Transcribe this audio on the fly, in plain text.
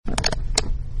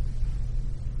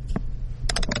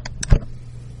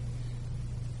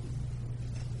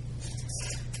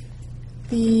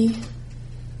The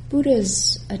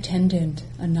Buddha's attendant,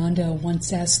 Ananda,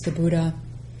 once asked the Buddha,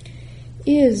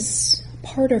 is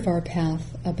part of our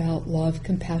path about love,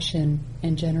 compassion,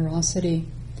 and generosity?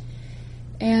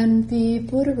 And the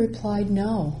Buddha replied,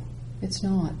 no, it's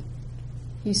not.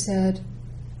 He said,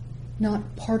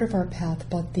 not part of our path,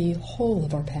 but the whole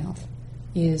of our path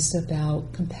is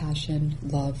about compassion,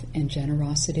 love, and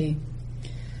generosity.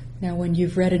 Now, when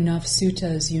you've read enough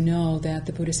suttas, you know that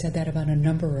the Buddha said that about a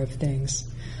number of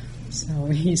things. So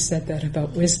he said that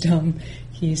about wisdom,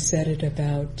 he said it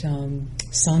about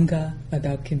sangha,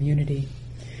 about community.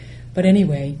 But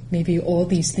anyway, maybe all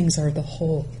these things are the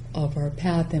whole of our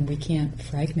path and we can't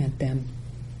fragment them.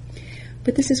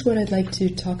 But this is what I'd like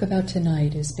to talk about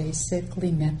tonight, is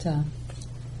basically metta,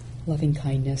 loving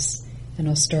kindness. And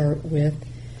I'll start with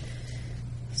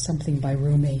something by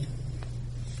Rumi.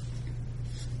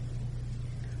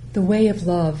 The way of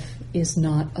love is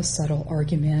not a subtle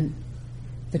argument.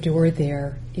 The door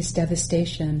there is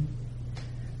devastation.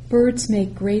 Birds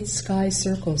make great sky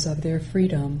circles of their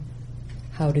freedom.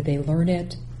 How do they learn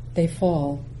it? They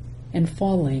fall, and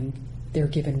falling, they're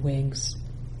given wings.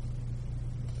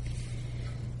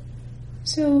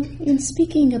 So, in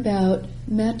speaking about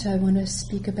metta, I want to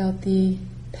speak about the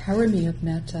Parami of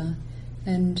metta.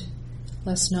 And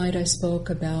last night I spoke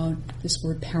about this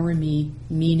word Parami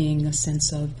meaning a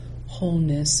sense of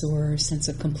wholeness or a sense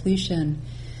of completion.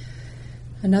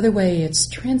 Another way it's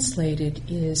translated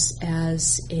is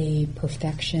as a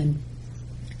perfection.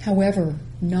 However,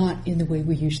 not in the way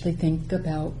we usually think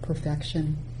about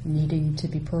perfection, needing to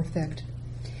be perfect.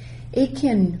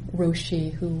 Eiken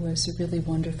Roshi, who was a really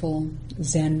wonderful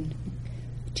Zen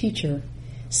teacher,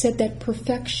 said that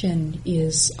perfection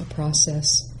is a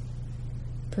process.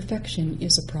 Perfection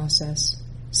is a process.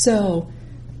 So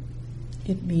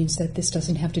it means that this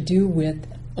doesn't have to do with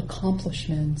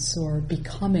accomplishments or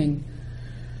becoming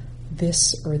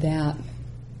this or that.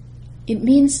 It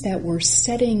means that we're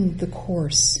setting the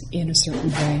course in a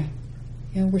certain way.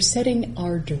 We're setting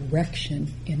our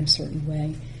direction in a certain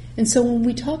way. And so when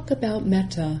we talk about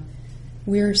metta,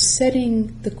 we're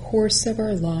setting the course of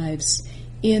our lives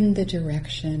in the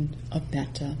direction of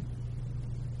metta.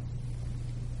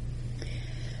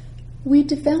 We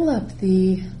develop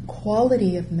the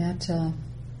quality of metta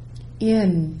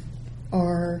in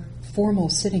our formal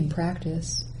sitting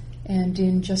practice and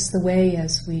in just the way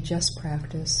as we just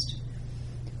practiced.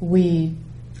 We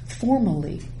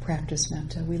formally practice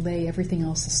metta. We lay everything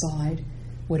else aside,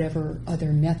 whatever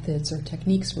other methods or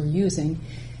techniques we're using,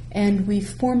 and we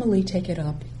formally take it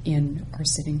up in our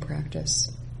sitting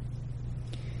practice.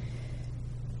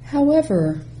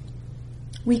 However,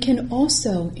 we can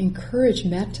also encourage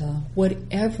metta,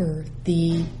 whatever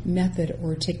the method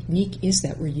or technique is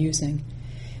that we're using.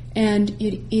 And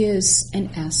it is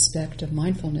an aspect of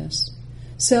mindfulness.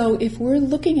 So if we're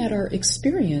looking at our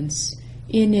experience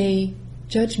in a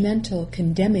judgmental,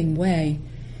 condemning way,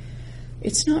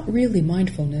 it's not really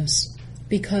mindfulness,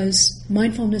 because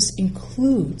mindfulness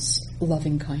includes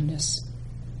loving kindness.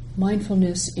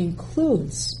 Mindfulness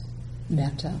includes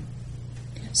metta.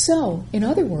 So, in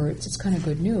other words, it's kind of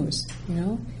good news,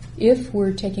 If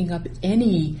we're taking up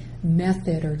any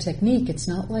method or technique, it's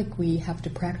not like we have to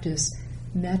practice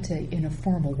metta in a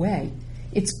formal way.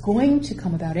 It's going to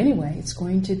come about anyway. It's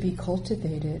going to be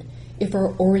cultivated if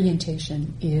our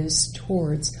orientation is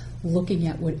towards looking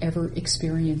at whatever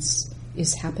experience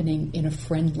is happening in a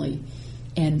friendly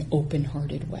and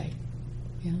open-hearted way.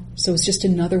 So it's just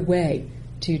another way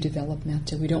to develop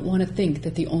metta. We don't want to think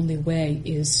that the only way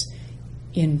is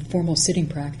in formal sitting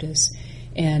practice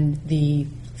and the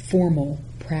formal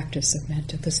practice of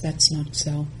metta, because that's not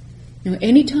so.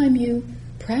 Anytime you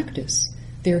practice,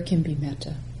 there can be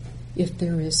metta. If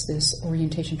there is this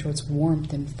orientation towards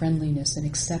warmth and friendliness and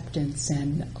acceptance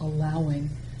and allowing,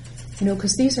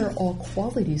 because these are all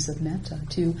qualities of metta,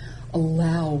 to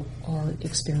allow our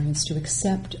experience, to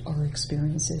accept our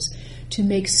experiences, to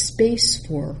make space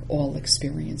for all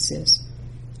experiences.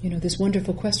 This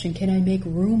wonderful question, can I make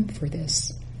room for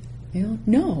this?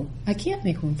 No, I can't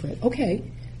make room for it. Okay,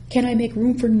 can I make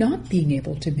room for not being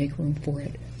able to make room for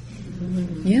it?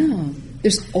 Yeah,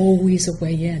 there's always a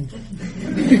way in.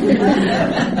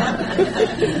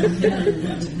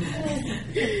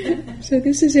 So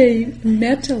this is a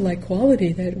metta-like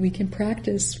quality that we can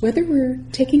practice, whether we're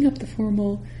taking up the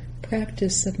formal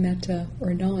practice of metta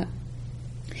or not.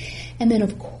 And then,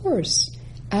 of course,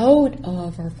 out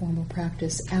of our formal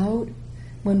practice, out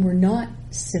when we're not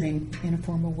sitting in a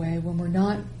formal way, when we're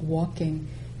not walking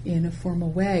in a formal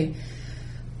way,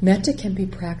 metta can be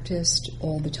practiced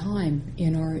all the time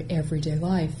in our everyday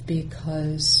life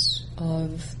because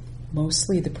of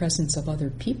mostly the presence of other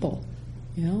people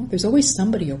There's always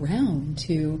somebody around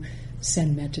to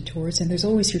send metta towards, and there's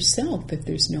always yourself if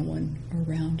there's no one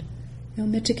around.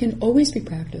 Metta can always be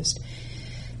practiced.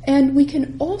 And we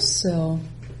can also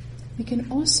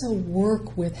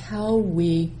work with how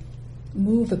we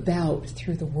move about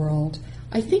through the world.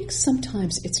 I think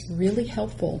sometimes it's really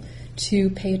helpful to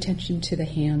pay attention to the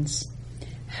hands.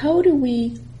 How do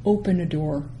we open a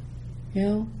door?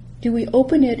 Do we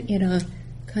open it in a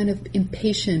kind of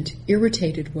impatient,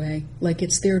 irritated way, like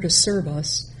it's there to serve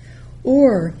us?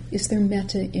 Or is there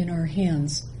metta in our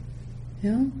hands?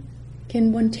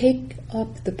 Can one take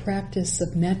up the practice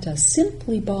of metta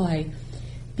simply by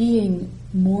being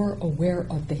more aware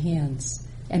of the hands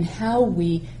and how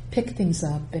we pick things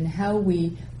up and how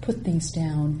we put things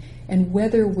down and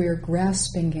whether we're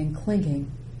grasping and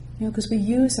clinging? Because we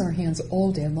use our hands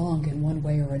all day long in one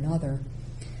way or another.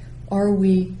 Are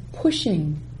we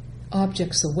pushing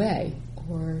objects away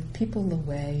or people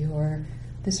away or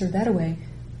this or that away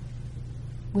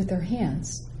with our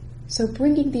hands? So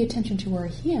bringing the attention to our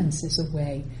hands is a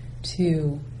way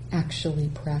to actually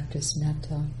practice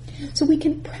metta. So we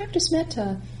can practice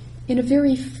metta in a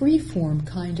very free-form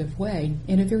kind of way,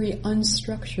 in a very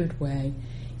unstructured way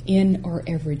in our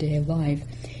everyday life,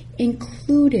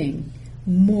 including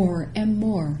more and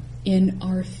more in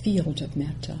our field of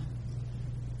metta.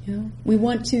 We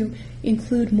want to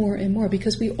include more and more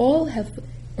because we all have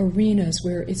arenas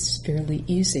where it's fairly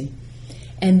easy.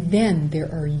 And then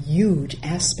there are huge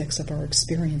aspects of our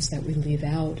experience that we leave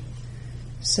out.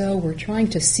 So we're trying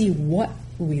to see what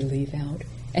we leave out,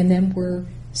 and then we're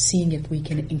seeing if we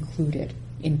can include it,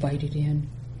 invite it in.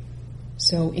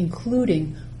 So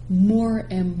including more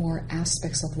and more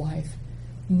aspects of life,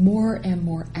 more and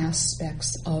more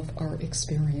aspects of our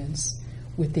experience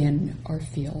within our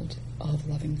field of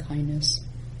loving kindness.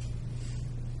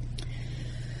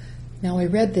 Now, I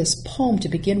read this poem to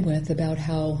begin with about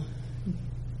how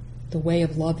the way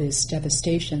of love is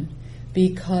devastation,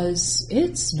 because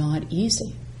it's not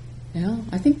easy.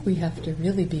 I think we have to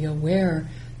really be aware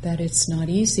that it's not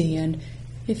easy. And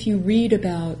if you read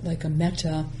about like a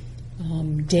metta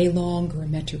day-long or a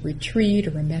metta retreat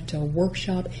or a metta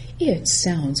workshop, it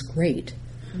sounds great.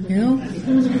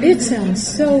 It sounds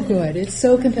so good. It's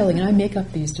so compelling. And I make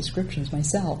up these descriptions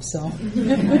myself. So,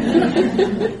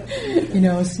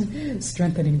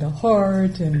 strengthening the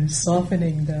heart and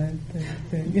softening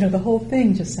the whole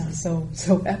thing just sounds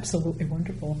so absolutely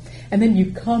wonderful. And then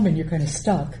you come and you're kind of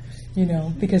stuck,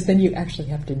 because then you actually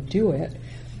have to do it.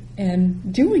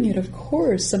 And doing it, of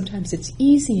course, sometimes it's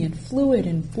easy and fluid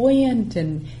and buoyant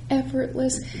and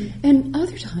effortless, and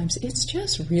other times it's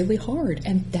just really hard,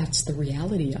 and that's the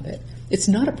reality of it. It's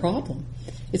not a problem.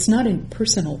 It's not a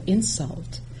personal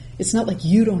insult. It's not like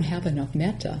you don't have enough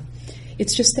metta.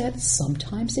 It's just that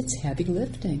sometimes it's heavy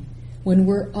lifting when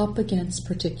we're up against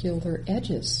particular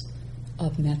edges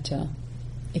of metta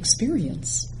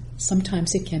experience.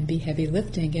 Sometimes it can be heavy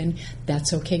lifting, and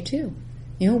that's okay too.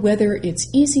 Whether it's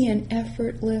easy and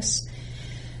effortless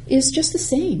is just the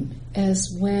same as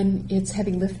when it's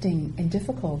heavy lifting and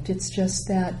difficult. It's just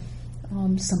that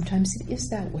sometimes it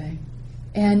is that way.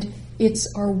 And it's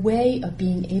our way of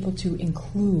being able to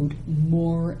include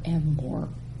more and more.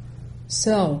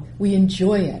 So we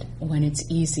enjoy it when it's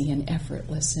easy and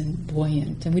effortless and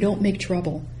buoyant, and we don't make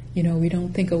trouble. We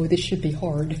don't think, this should be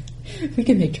hard. We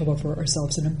can make trouble for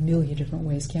ourselves in a million different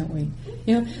ways, can't we?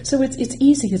 So it's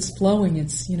easy, it's flowing,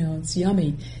 it's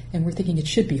yummy, and we're thinking it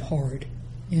should be hard,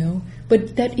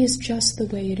 But that is just the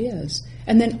way it is.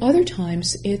 And then other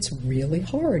times it's really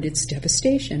hard, it's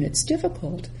devastation, it's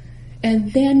difficult.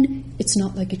 And then it's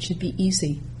not like it should be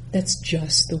easy. That's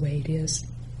just the way it is.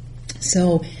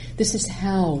 So this is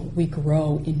how we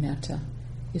grow in metta,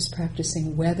 is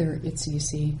practicing whether it's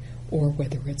easy or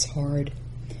whether it's hard.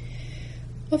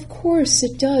 Of course,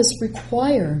 it does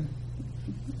require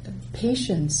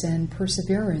patience and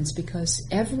perseverance because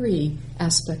every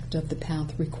aspect of the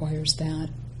path requires that.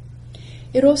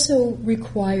 It also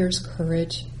requires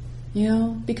courage,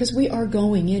 because we are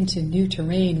going into new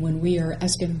terrain when we are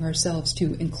asking ourselves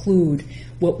to include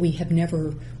what we have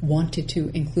never wanted to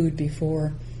include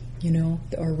before,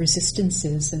 our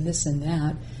resistances and this and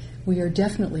that. We are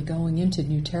definitely going into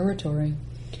new territory.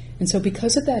 And so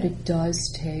because of that, it does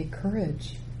take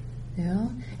courage,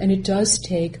 and it does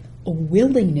take a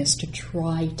willingness to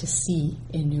try to see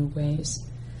in new ways.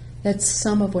 That's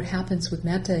some of what happens with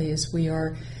metta is we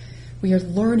are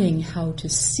learning how to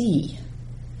see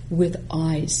with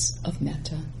eyes of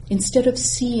metta instead of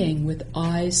seeing with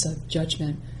eyes of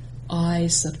judgment,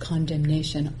 eyes of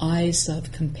condemnation, eyes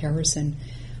of comparison,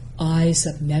 eyes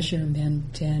of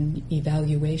measurement and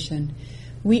evaluation.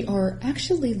 we are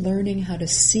actually learning how to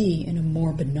see in a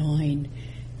more benign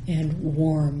and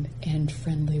warm and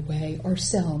friendly way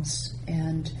ourselves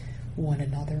and one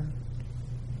another.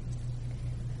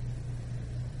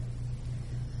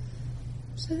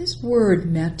 So this word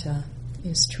metta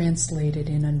is translated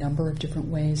in a number of different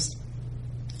ways,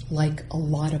 like a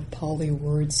lot of Pali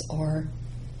words are.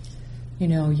 You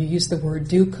know, you use the word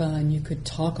dukkha and you could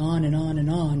talk on and on and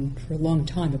on for a long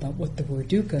time about what the word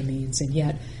dukkha means, and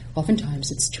yet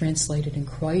oftentimes it's translated in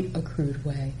quite a crude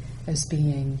way as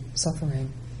being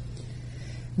suffering.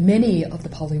 Many of the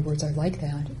Pali words are like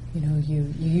that. You know,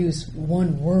 you use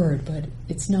one word, but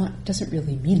doesn't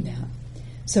really mean that.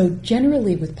 So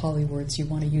generally with Pali words, you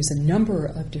want to use a number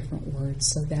of different words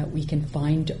so that we can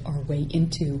find our way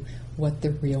into what the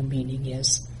real meaning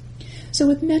is. So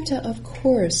with metta, of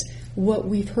course, what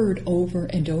we've heard over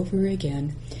and over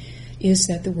again is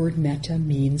that the word metta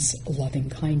means loving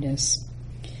kindness.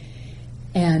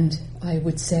 And I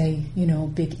would say,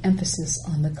 big emphasis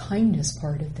on the kindness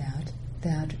part of that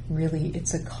really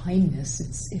it's a kindness,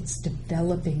 it's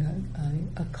developing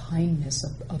a kindness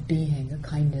of being, a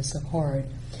kindness of heart.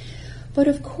 But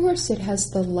of course it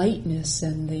has the lightness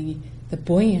and the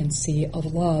buoyancy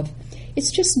of love.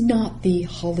 It's just not the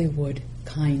Hollywood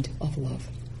kind of love.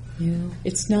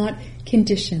 It's not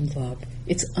conditioned love,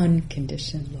 it's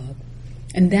unconditioned love.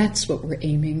 And that's what we're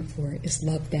aiming for, is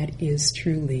love that is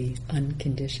truly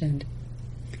unconditioned.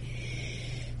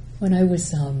 When I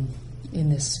was in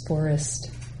this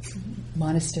forest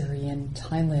monastery in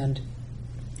Thailand,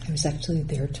 I was actually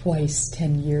there twice,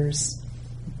 10 years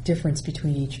difference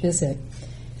between each visit,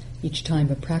 each time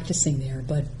of practicing there.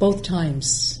 But both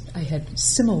times I had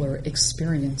similar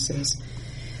experiences.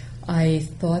 I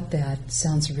thought that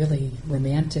sounds really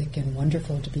romantic and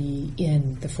wonderful to be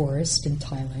in the forest in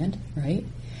Thailand, right?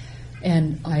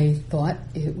 And I thought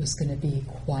it was going to be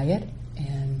quiet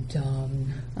and,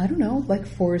 I don't know, like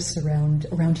forests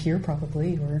around here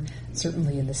probably, or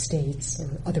certainly in the States or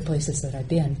other places that I've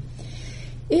been.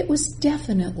 It was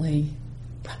definitely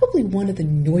probably one of the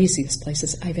noisiest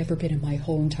places I've ever been in my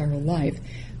whole entire life,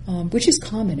 which is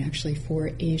common actually for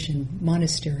Asian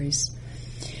monasteries.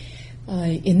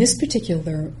 In this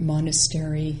particular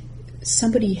monastery,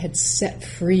 somebody had set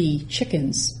free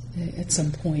chickens at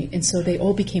some point, and so they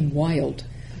all became wild.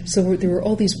 So there were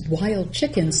all these wild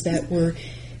chickens that were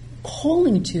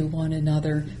calling to one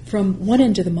another from one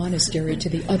end of the monastery to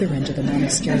the other end of the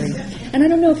monastery. And I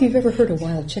don't know if you've ever heard a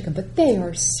wild chicken, but they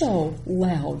are so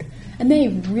loud. And they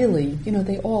really,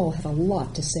 they all have a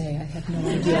lot to say. I have no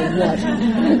idea what.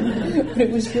 But it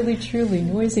was really, truly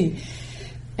noisy.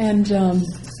 And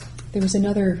there was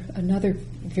another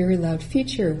very loud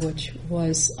feature, which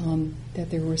was that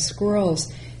there were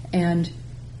squirrels, and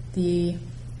the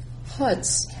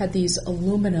huts had these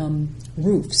aluminum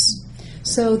roofs.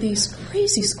 So these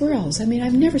crazy squirrels,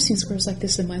 I've never seen squirrels like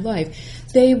this in my life.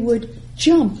 They would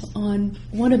jump on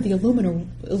one of the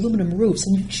aluminum roofs,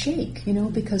 and you'd shake,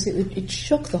 because it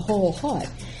shook the whole hut.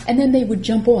 And then they would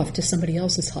jump off to somebody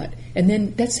else's hut. And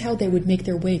then that's how they would make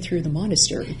their way through the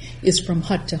monastery, is from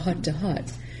hut to hut to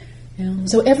hut.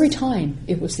 So every time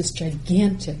it was this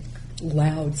gigantic,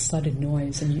 loud, sudden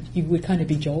noise, and you would kind of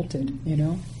be jolted,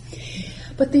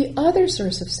 But the other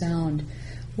source of sound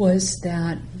was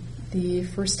that the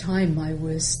first time I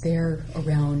was there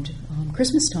around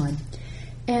Christmas time,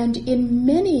 and in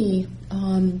many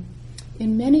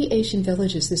Asian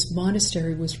villages, this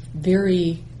monastery was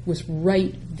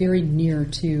right very near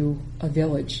to a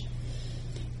village,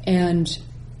 and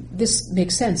this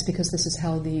makes sense because this is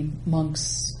how the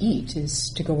monks eat, is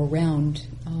to go around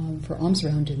for alms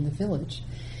round in the village.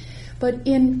 But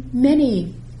in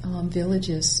many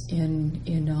villages in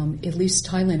at least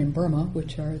Thailand and Burma,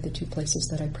 which are the two places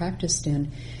that I practiced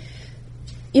in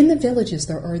the villages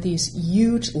there are these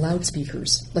huge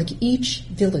loudspeakers. Like each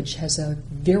village has a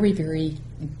very, very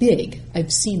big,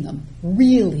 I've seen them,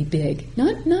 really big,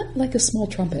 not like a small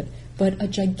trumpet, but a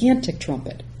gigantic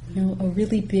trumpet. A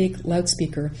really big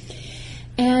loudspeaker.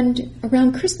 And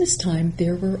around Christmas time,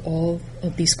 there were all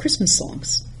of these Christmas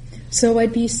songs. So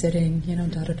I'd be sitting,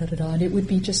 da-da-da-da-da, and it would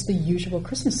be just the usual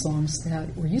Christmas songs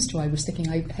that we're used to. I was thinking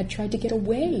I had tried to get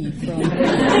away from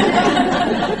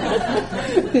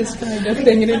this kind of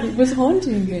thing, and it was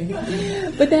haunting me.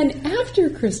 But then after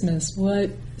Christmas, what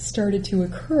started to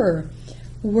occur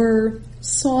were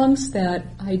songs that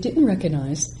I didn't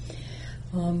recognize,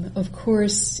 of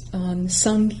course,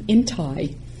 sung in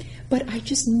Thai, but I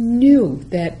just knew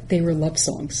that they were love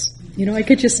songs. I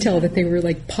could just tell that they were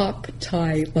like pop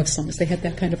Thai love songs. They had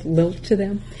that kind of lilt to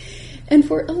them. And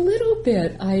for a little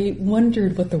bit, I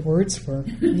wondered what the words were.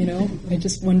 I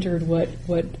just wondered what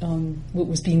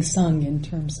was being sung in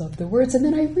terms of the words. And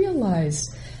then I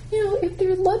realized, if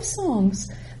they're love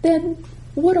songs, then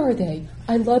what are they?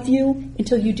 I love you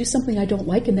until you do something I don't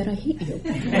like, and then I hate you.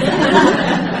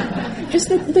 Just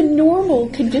the normal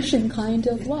condition kind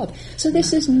of love. So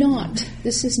this is not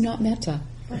metta.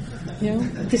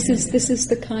 This is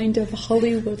the kind of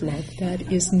Hollywood love that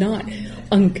is not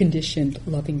unconditioned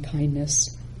loving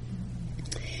kindness.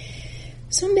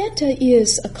 So metta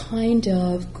is a kind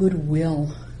of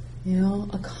goodwill,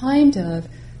 a kind of,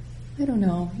 I don't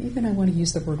know, even I want to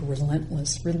use the word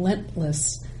relentless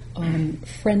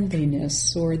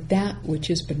friendliness, or that which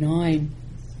is benign.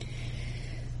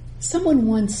 Someone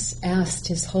once asked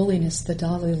His Holiness the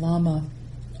Dalai Lama,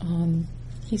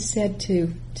 he said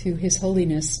to His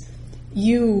Holiness,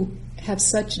 you have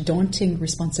such daunting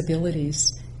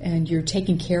responsibilities, and you're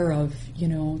taking care of,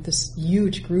 this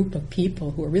huge group of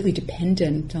people who are really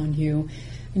dependent on you,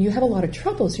 and you have a lot of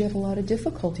troubles, you have a lot of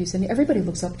difficulties, and everybody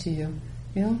looks up to you,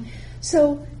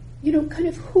 So, kind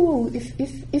of who,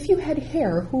 if you had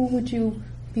hair, who would you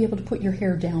be able to put your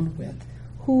hair down with?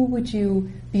 Who would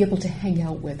you be able to hang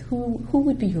out with? Who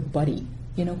would be your buddy?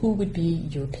 Who would be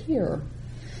your peer?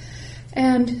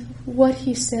 And what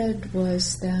he said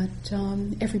was that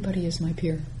everybody is my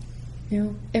peer.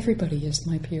 Everybody is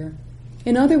my peer.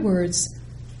 In other words,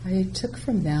 I took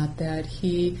from that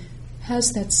he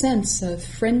has that sense of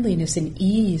friendliness and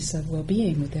ease of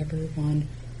well-being with everyone.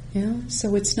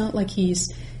 So it's not like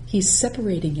he's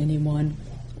separating anyone,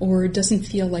 or doesn't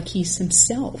feel like he's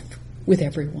himself with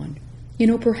everyone.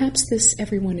 Perhaps this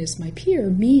everyone is my peer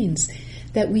means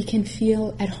that we can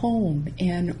feel at home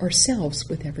and ourselves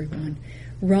with everyone,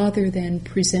 rather than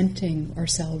presenting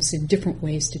ourselves in different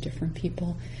ways to different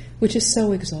people, which is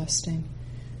so exhausting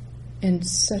and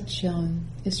such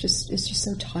it's just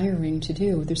so tiring to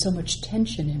do. There's so much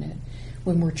tension in it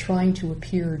when we're trying to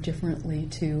appear differently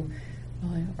to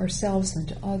ourselves and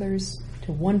to others,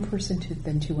 to one person,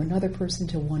 then to another person,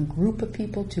 to one group of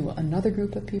people, to another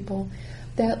group of people.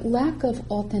 That lack of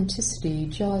authenticity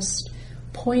just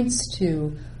points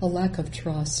to a lack of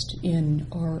trust in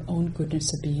our own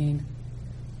goodness of being.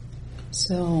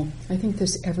 So I think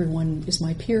this everyone is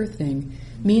my peer thing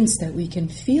means that we can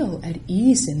feel at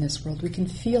ease in this world. We can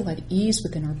feel at ease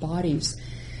within our bodies,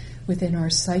 within our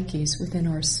psyches, within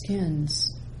our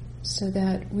skins, so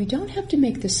that we don't have to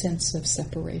make the sense of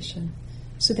separation,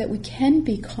 so that we can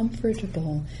be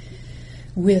comfortable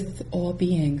with all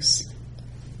beings.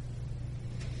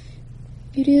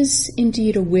 It is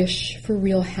indeed a wish for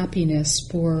real happiness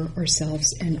for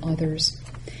ourselves and others.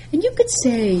 And you could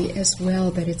say as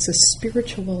well that it's a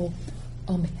spiritual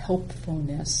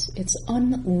helpfulness. It's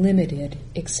unlimited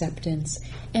acceptance,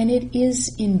 and it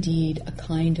is indeed a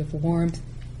kind of warmth.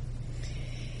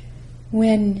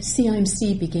 When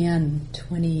CIMC began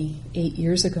 28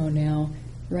 years ago now,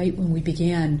 right when we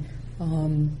began,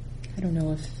 I don't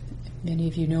know if many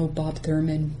of you know Bob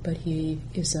Thurman, but he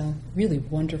is a really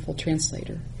wonderful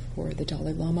translator for the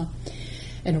Dalai Lama,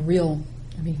 and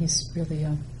he's really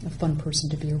a fun person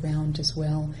to be around as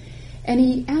well. And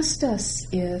he asked us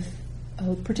if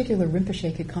a particular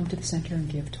Rinpoche could come to the center and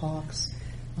give talks,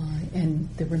 and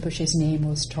the Rinpoche's name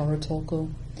was Taro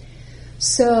Tolku.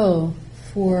 So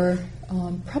for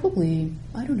probably,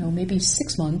 maybe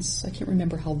 6 months, I can't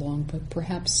remember how long, but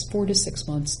perhaps 4 to 6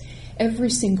 months,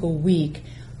 every single week,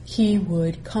 he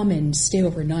would come and stay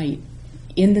overnight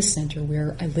in the center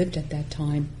where I lived at that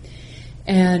time.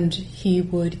 And he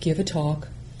would give a talk,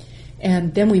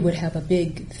 and then we would have a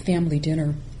big family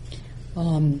dinner.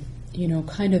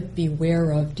 Kind of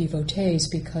beware of devotees,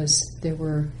 because there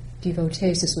were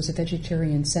devotees. This was a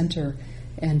vegetarian center,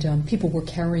 and people were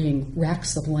carrying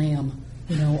racks of lamb,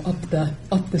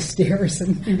 up the stairs,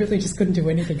 and we really just couldn't do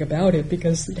anything about it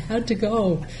because it had to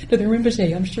go to the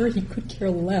Rinpoche. I'm sure he could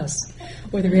care less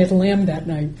whether he had lamb that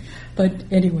night. But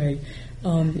anyway,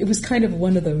 it was kind of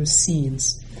one of those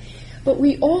scenes. But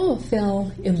we all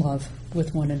fell in love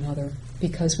with one another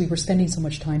because we were spending so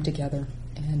much time together,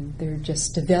 and there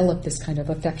just developed this kind of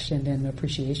affection and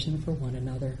appreciation for one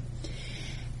another.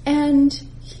 And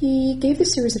he gave a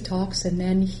series of talks, and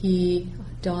then he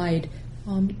died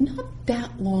not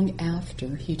that long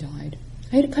after he died.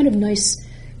 I had a kind of nice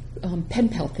pen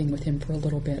pal thing with him for a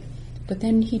little bit, but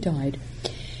then he died.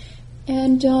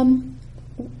 And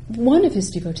one of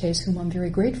his devotees, whom I'm very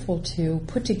grateful to,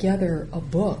 put together a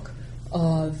book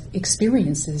of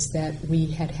experiences that we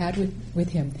had with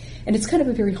him. And it's kind of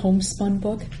a very homespun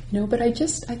book, but I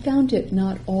found it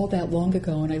not all that long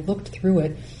ago, and I looked through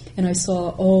it, and I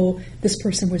saw, this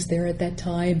person was there at that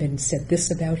time and said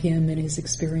this about him and his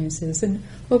experiences. And,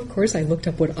 of course, I looked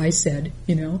up what I said,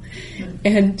 And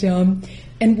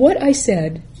what I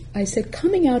said,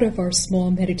 coming out of our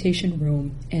small meditation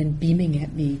room and beaming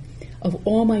at me, of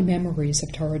all my memories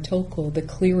of Tara Tokul, the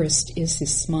clearest is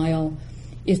his smile.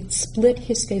 It split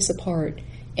his face apart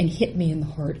and hit me in the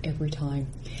heart every time.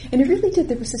 And it really did.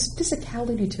 There was this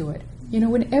physicality to it.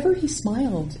 Whenever he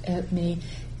smiled at me,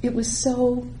 it was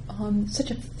such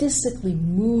a physically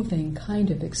moving kind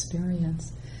of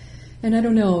experience. And I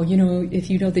don't know,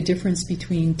 if you know the difference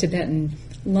between Tibetan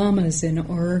lamas and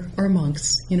our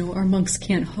monks. Our monks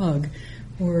can't hug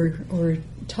or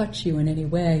touch you in any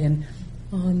way. And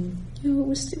it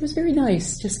was very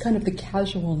nice, just kind of the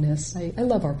casualness. I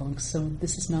love our monks, so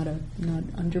this is not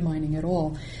undermining at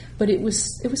all. But it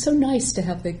was so nice to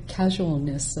have the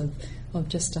casualness of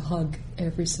just a hug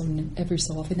every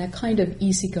so often, that kind of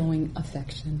easygoing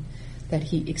affection that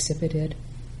he exhibited.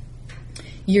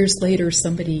 Years later,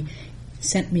 somebody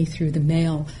sent me through the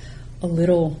mail a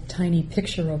little tiny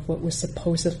picture of what was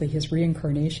supposedly his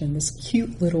reincarnation, this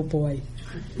cute little boy.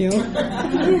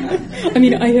 I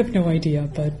mean, I have no idea,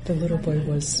 but the little boy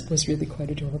was really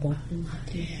quite adorable.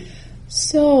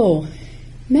 So,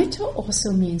 metta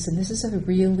also means, and this is a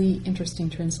really interesting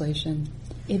translation,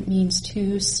 it means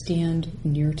to stand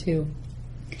near to.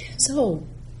 So,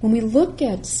 when we look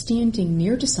at standing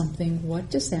near to something,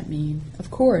 what does that mean? Of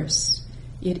course,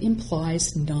 it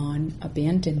implies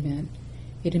non-abandonment.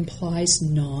 It implies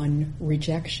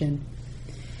non-rejection.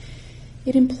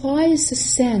 It implies a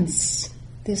sense,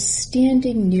 this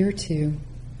standing near to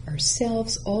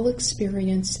ourselves, all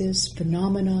experiences,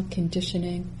 phenomena,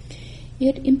 conditioning.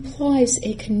 It implies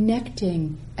a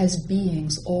connecting as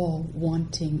beings, all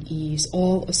wanting ease,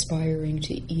 all aspiring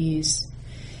to ease.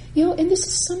 And this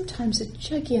is sometimes a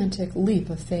gigantic leap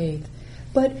of faith,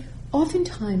 but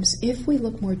oftentimes, if we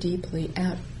look more deeply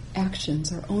at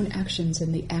actions, our own actions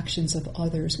and the actions of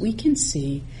others, we can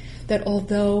see that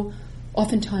although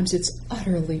oftentimes it's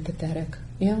utterly pathetic,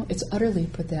 you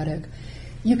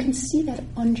can see that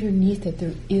underneath it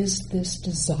there is this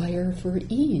desire for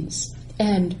ease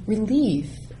and relief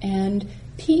and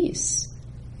peace.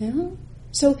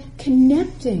 So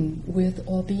connecting with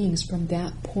all beings from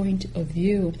that point of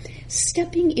view,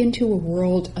 stepping into a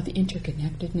world of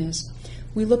interconnectedness.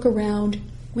 We look around,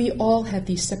 we all have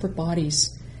these separate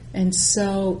bodies, and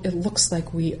so it looks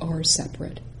like we are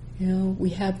separate.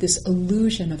 We have this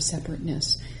illusion of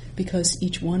separateness because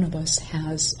each one of us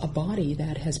has a body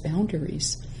that has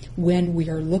boundaries when we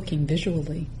are looking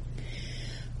visually.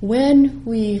 When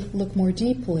we look more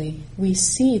deeply, we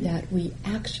see that we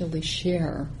actually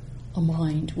share a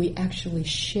mind, we actually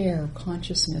share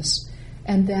consciousness,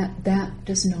 and that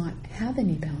does not have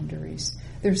any boundaries.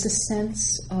 There's a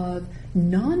sense of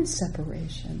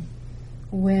non-separation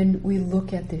when we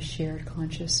look at this shared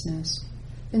consciousness.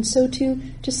 And so to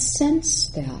sense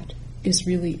that is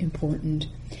really important.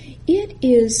 It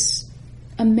is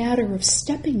a matter of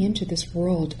stepping into this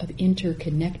world of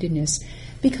interconnectedness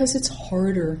because it's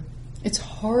harder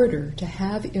to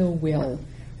have ill will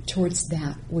towards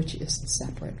that which isn't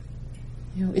separate.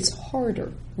 It's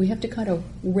harder. We have to kind of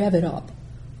rev it up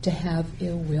to have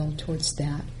ill will towards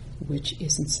that which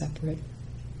isn't separate.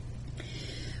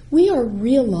 We are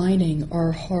realigning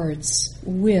our hearts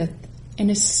with an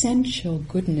essential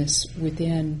goodness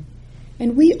within,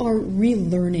 and we are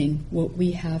relearning what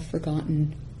we have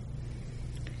forgotten.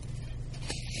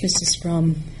 This is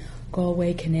from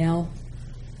Galway Canal.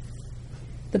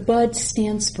 The bud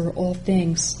stands for all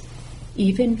things,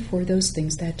 even for those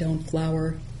things that don't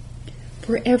flower.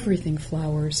 For everything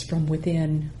flowers from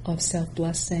within of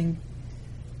self-blessing,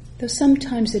 though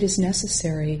sometimes it is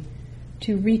necessary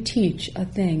to reteach a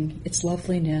thing its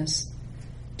loveliness,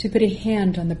 to put a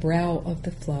hand on the brow of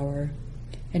the flower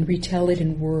and retell it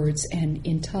in words and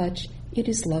in touch, it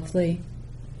is lovely,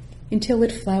 until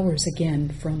it flowers again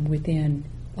from within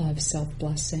of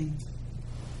self-blessing.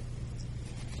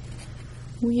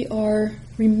 We are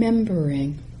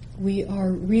remembering, we are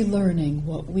relearning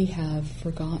what we have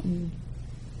forgotten.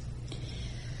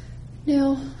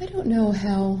 Now, I don't know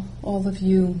how all of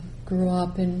you grew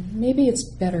up, and maybe it's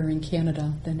better in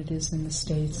Canada than it is in the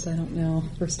States. I don't know,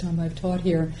 first time I've taught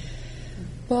here.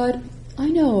 But I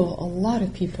know a lot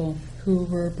of people who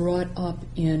were brought up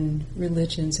in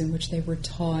religions in which they were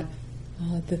taught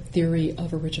the theory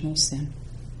of original sin.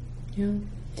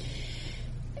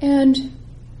 And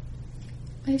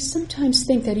I sometimes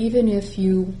think that even if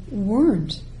you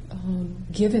weren't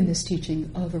given this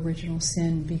teaching of original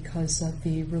sin because of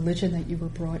the religion that you were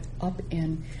brought up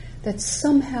in, that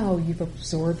somehow you've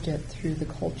absorbed it through the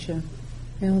culture.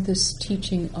 This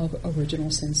teaching of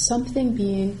original sin, something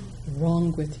being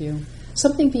wrong with you,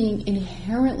 something being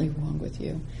inherently wrong with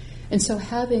you. And so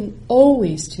having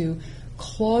always to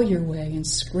claw your way and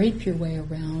scrape your way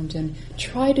around and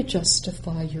try to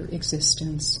justify your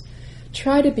existence,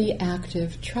 try to be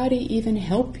active, try to even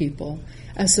help people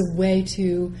as a way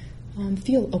to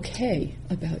feel okay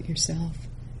about yourself.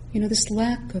 This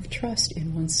lack of trust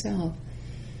in oneself.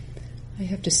 I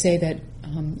have to say that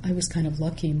I was kind of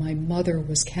lucky. My mother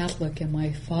was Catholic and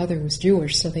my father was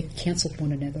Jewish, so they canceled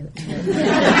one another out.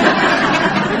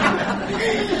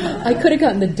 I could have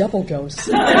gotten the double dose.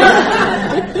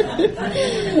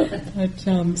 But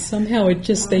somehow it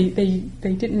just, they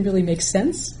didn't really make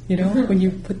sense, when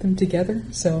you put them together.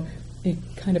 So it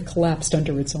kind of collapsed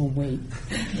under its own weight.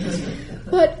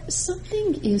 But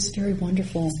something is very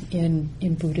wonderful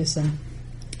in Buddhism.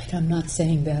 And I'm not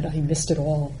saying that I missed it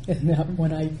all, and that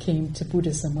when I came to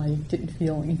Buddhism I didn't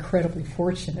feel incredibly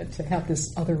fortunate to have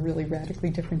this other really radically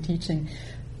different teaching,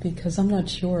 because I'm not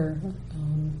sure.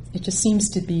 It just seems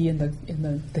to be in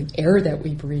the air that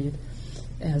we breathe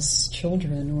as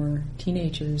children or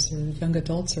teenagers or young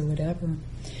adults or whatever.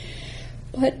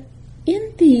 But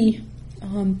in the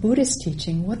Buddhist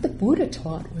teaching, what the Buddha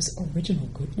taught was original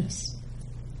goodness.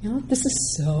 This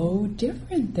is so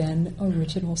different than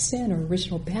original sin or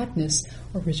original badness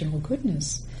or original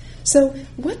goodness. So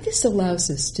what this allows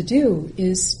us to do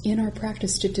is, in our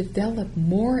practice, to develop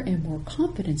more and more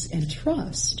confidence and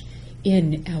trust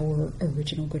in our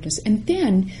original goodness. And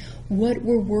then what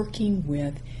we're working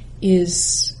with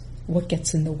is what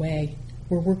gets in the way.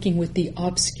 We're working with the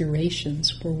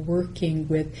obscurations. We're working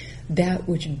with that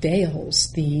which veils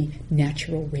the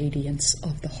natural radiance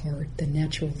of the heart, the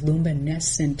natural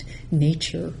luminescent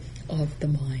nature of the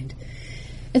mind.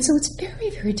 And so it's very,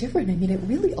 very different. It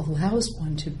really allows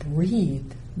one to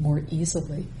breathe more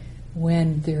easily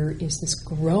when there is this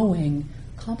growing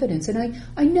confidence. And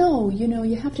I know,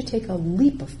 you have to take a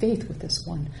leap of faith with this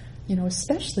one.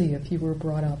 Especially if you were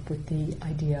brought up with the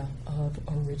idea of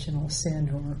original sin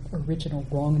or original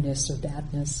wrongness or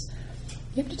badness.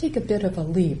 You have to take a bit of a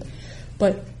leap.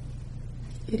 But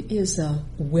it is a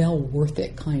well worth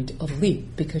it kind of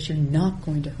leap, because you're not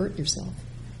going to hurt yourself.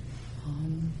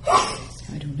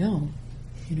 I don't know.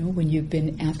 When you've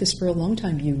been at this for a long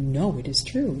time, it is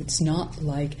true. It's not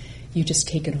like you just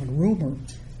take it on rumor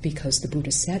because the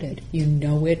Buddha said it. You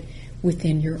know it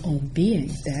within your own being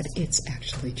that it's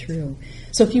actually true.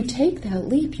 So if you take that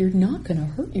leap, you're not going to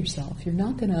hurt yourself. You're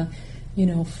not going to,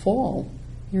 fall.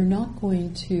 You're not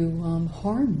going to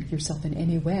harm yourself in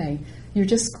any way. You're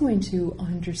just going to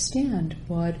understand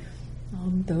what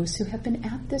those who have been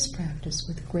at this practice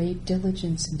with great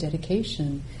diligence and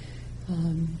dedication,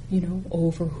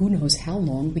 over who knows how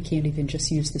long. We can't even just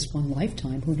use this one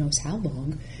lifetime. Who knows how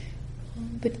long.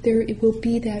 But it will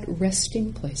be that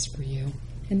resting place for you.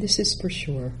 And this is for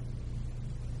sure.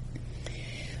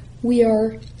 We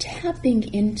are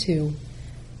tapping into,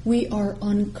 we are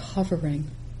uncovering,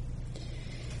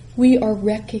 we are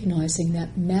recognizing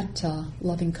that metta,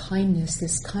 loving kindness,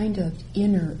 this kind of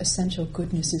inner essential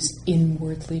goodness is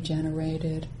inwardly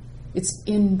generated. It's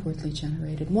inwardly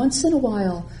generated. Once in a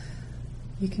while,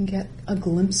 you can get a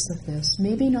glimpse of this.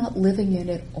 Maybe not living in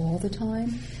it all the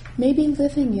time, maybe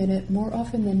living in it more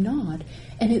often than not,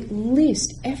 and at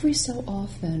least every so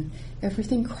often,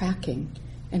 everything cracking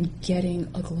and getting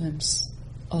a glimpse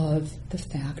of the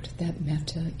fact that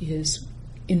metta is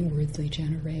inwardly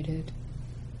generated.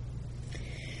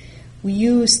 We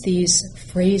use these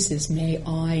phrases, may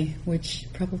I, which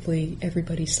probably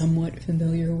everybody's somewhat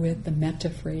familiar with, the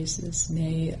metta phrases.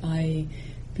 May I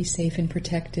be safe and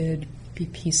protected, be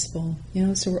peaceful.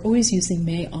 So we're always using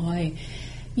may I.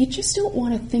 You just don't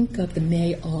want to think of the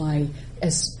may I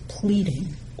as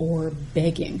pleading or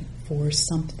begging for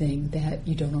something that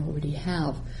you don't already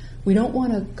have. We don't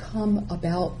want to come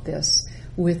about this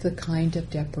with a kind of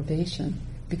deprivation,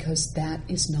 because that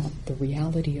is not the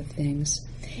reality of things.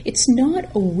 It's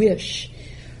not a wish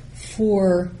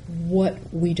for what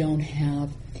we don't have.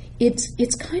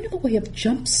 It's kind of a way of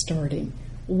jump-starting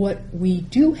what we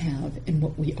do have and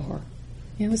what we are.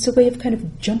 It's a way of kind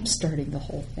of jump-starting the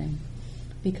whole thing,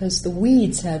 because the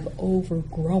weeds have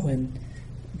overgrown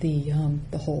the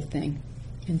whole thing.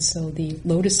 And so the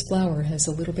lotus flower has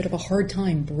a little bit of a hard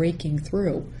time breaking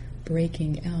through,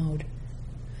 breaking out.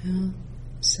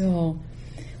 So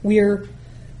we're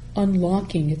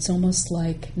unlocking. It's almost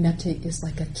like metta is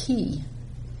like a key,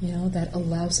 that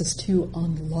allows us to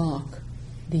unlock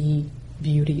the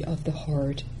beauty of the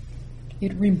heart.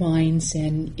 It reminds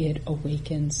and it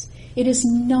awakens. It is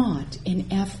not an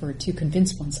effort to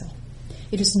convince oneself.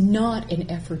 It is not an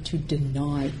effort to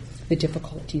deny the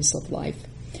difficulties of life.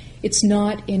 It's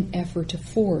not an effort to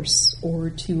force or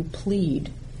to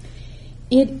plead.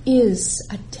 It is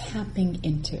a tapping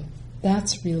into.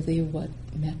 That's really what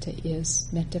metta is.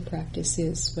 Metta practice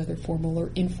is, whether formal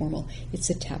or informal. It's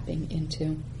a tapping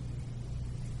into.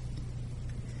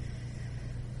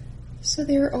 So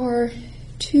there are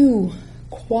two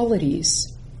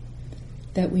qualities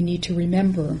that we need to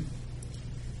remember.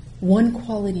 One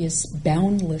quality is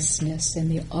boundlessness, and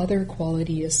the other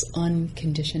quality is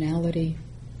unconditionality.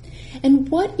 And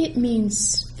what it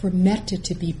means for metta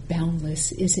to be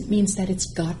boundless is it means that it's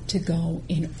got to go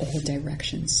in all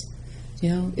directions.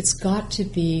 It's got to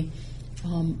be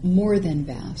more than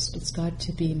vast. It's got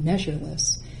to be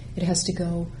measureless. It has to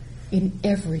go in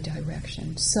every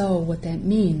direction. So what that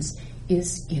means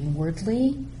is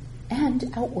inwardly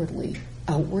and outwardly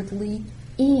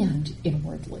and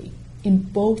inwardly, in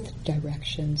both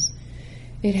directions.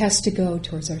 It has to go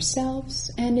towards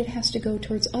ourselves, and it has to go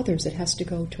towards others. It has to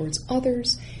go towards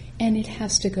others, and it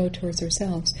has to go towards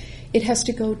ourselves. It has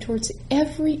to go towards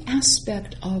every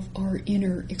aspect of our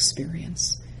inner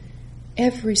experience,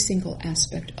 every single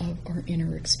aspect of our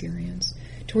inner experience,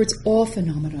 towards all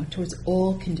phenomena, towards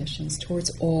all conditions, towards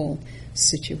all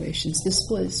situations. This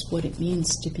was what it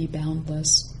means to be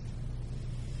boundless.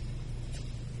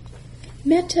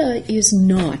 Metta is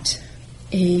not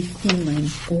a feeling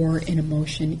or an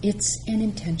emotion. It's an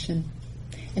intention.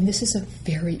 And this is a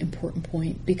very important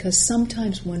point, because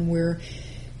sometimes when we're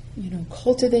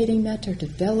cultivating metta or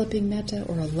developing metta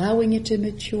or allowing it to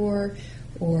mature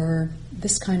or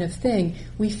this kind of thing,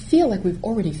 we feel like we've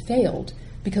already failed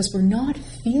because we're not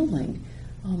feeling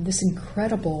this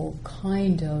incredible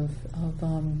kind of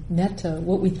metta,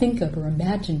 what we think of or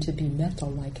imagine to be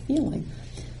metta-like feeling.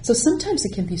 So sometimes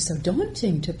it can be so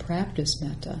daunting to practice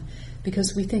metta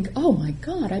because we think, oh my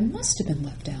God, I must have been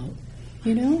left out.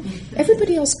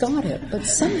 Everybody else got it, but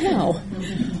somehow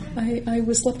I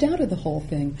was left out of the whole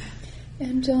thing.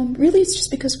 And really it's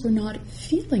just because we're not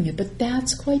feeling it, but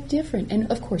that's quite different.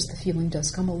 And of course the feeling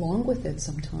does come along with it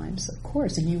sometimes, of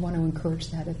course, and you want to encourage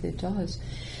that if it does.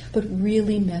 But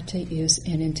really metta is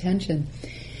an intention.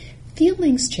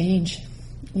 Feelings change,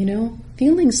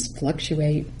 feelings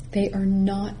fluctuate. They are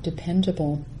not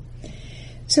dependable.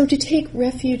 So to take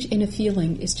refuge in a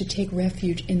feeling is to take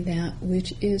refuge in that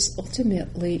which is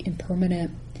ultimately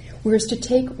impermanent, whereas to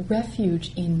take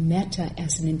refuge in metta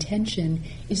as an intention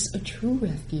is a true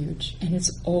refuge, and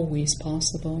it's always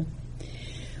possible.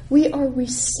 We are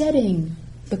resetting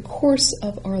the course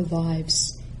of our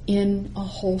lives in a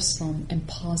wholesome and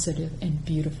positive and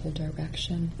beautiful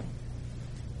direction.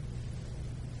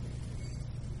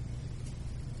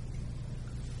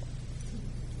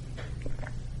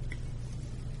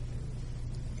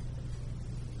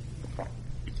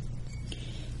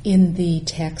 In the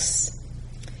text,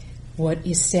 what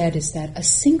is said is that a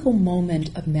single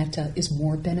moment of metta is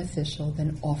more beneficial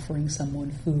than offering someone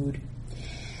food.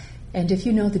 And if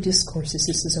you know the discourses,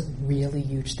 this is a really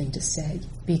huge thing to say,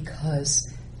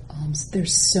 because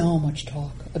there's so much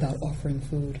talk about offering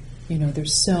food.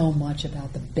 There's so much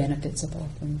about the benefits of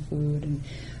offering food and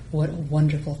what a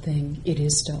wonderful thing it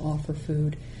is to offer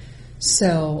food.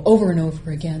 So over and over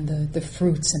again, the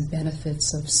fruits and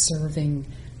benefits of serving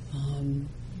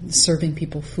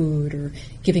people food, or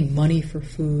giving money for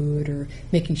food, or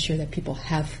making sure that people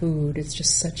have food. It's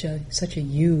just such a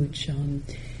huge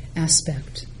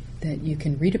aspect that you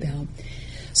can read about.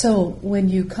 So when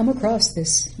you come across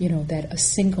this, that a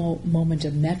single moment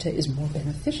of metta is more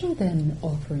beneficial than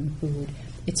offering food,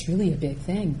 it's really a big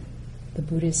thing. The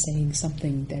Buddha is saying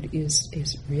something that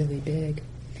is really big.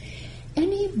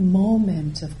 Any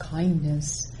moment of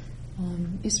kindness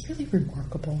is really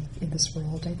remarkable in this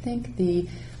world. I think the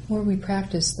more we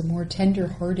practice, the more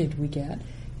tender-hearted we get,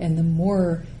 and the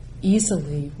more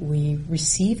easily we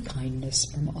receive kindness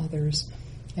from others,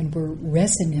 and we're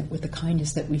resonant with the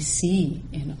kindness that we see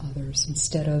in others,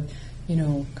 instead of,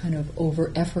 kind of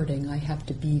over-efforting, I have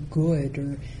to be good,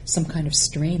 or some kind of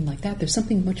strain like that. There's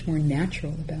something much more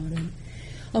natural about it.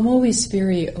 I'm always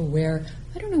very aware.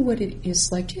 I don't know what it is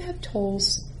like. Do you have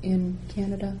tolls in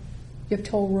Canada? You have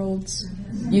toll roads?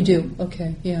 Mm-hmm. You do?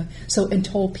 Okay, yeah. So, and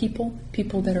toll people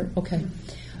that are, okay.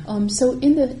 So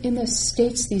in the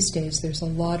States these days, there's a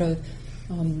lot of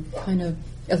kind of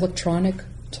electronic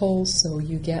tolls, so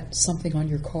you get something on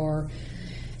your car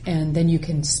and then you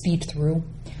can speed through.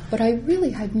 But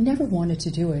I've never wanted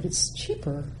to do it. It's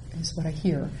cheaper, is what I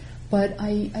hear. But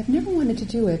I've never wanted to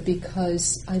do it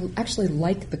because I actually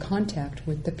like the contact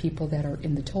with the people that are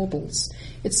in the tobles.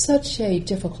 It's such a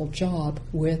difficult job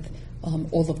with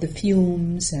all of the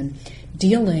fumes and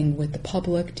dealing with the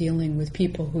public, dealing with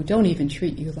people who don't even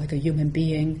treat you like a human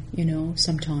being,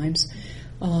 sometimes.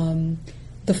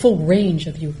 The full range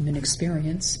of human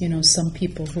experience. Some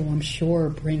people who I'm sure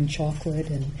bring chocolate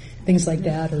and things like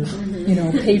that, or,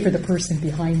 pay for the person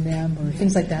behind them, or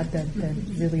things like that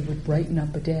really would brighten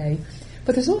up a day.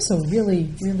 But there's also really,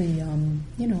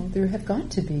 there have got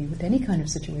to be, with any kind of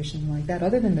situation like that,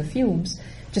 other than the fumes,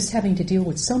 just having to deal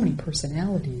with so many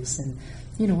personalities and,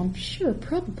 I'm sure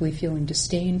probably feeling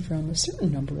disdain from a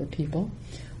certain number of people,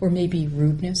 or maybe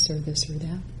rudeness or this or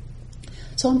that.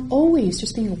 So I'm always,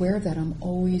 just being aware of that, I'm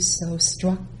always so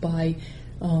struck by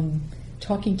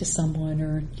talking to someone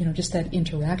or, just that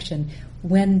interaction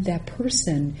when that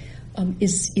person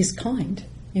is kind.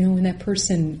 When that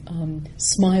person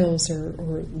smiles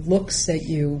or looks at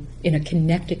you in a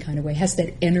connected kind of way, has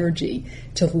that energy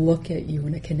to look at you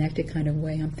in a connected kind of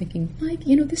way, I'm thinking, Mike,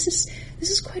 this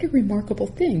is quite a remarkable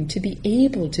thing to be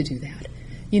able to do that.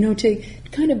 To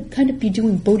kind of be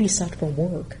doing bodhisattva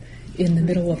work in the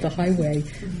middle of the highway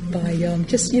by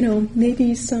just,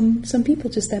 maybe some people,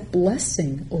 just that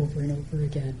blessing over and over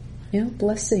again.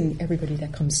 Blessing everybody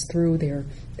that comes through their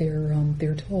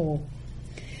toll.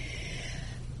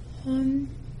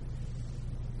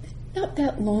 Not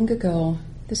that long ago,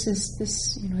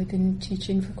 I've been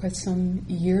teaching for quite some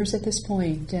years at this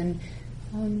point, and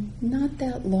not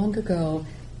that long ago,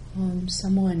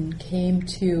 someone came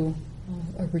to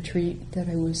a retreat that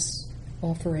I was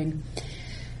offering,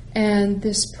 and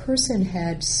this person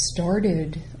had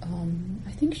started,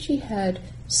 I think she had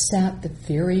sat the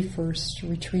very first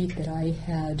retreat that I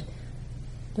had,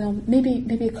 well,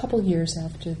 maybe a couple years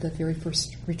after the very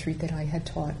first retreat that I had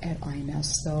taught at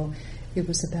IMS, so it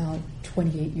was about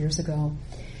 28 years ago.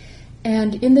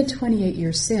 And in the 28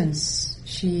 years since,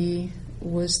 she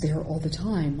was there all the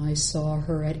time. I saw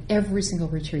her at every single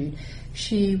retreat.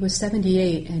 She was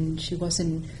 78, and she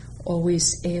wasn't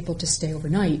always able to stay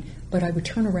overnight, but I would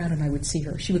turn around and I would see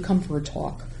her. She would come for a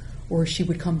talk, or she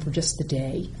would come for just the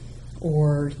day,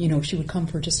 or, she would come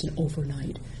for just an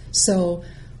overnight. So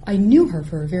I knew her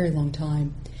for a very long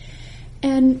time.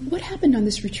 And what happened on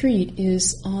this retreat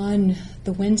is on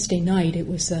the Wednesday night, it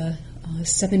was a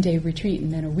 7-day retreat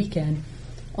and then a weekend.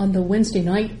 On the Wednesday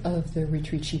night of the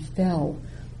retreat, she fell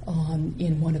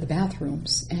in one of the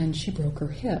bathrooms and she broke her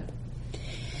hip.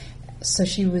 So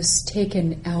she was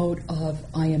taken out of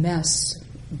IMS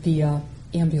via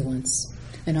ambulance.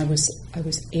 And I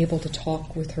was able to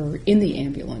talk with her in the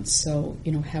ambulance, so,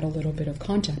 had a little bit of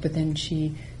contact, but then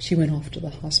she went off to the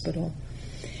hospital.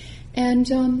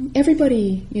 And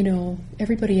everybody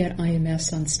at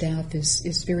IMS on staff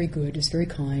is very good, is very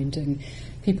kind, and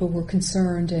people were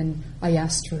concerned, and I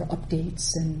asked for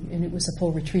updates, and it was a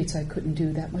full retreat, so I couldn't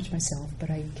do that much myself, but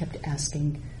I kept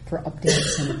asking for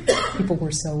updates, and people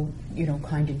were so,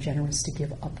 kind and generous to give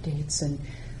updates and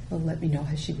let me know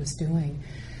how she was doing.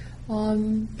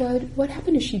 But what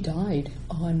happened is she died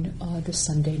on the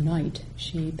Sunday night.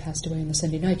 She passed away on the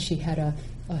Sunday night. She had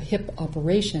a hip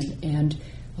operation, and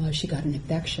she got an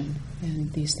infection.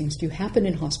 And these things do happen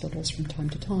in hospitals from time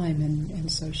to time, and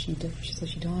so she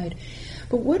died.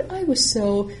 But what I was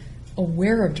so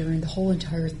aware of during the whole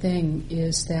entire thing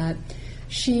is that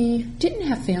she didn't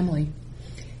have family.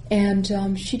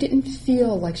 And she didn't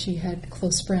feel like she had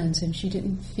close friends, and she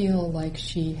didn't feel like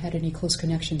she had any close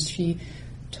connections. She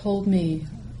told me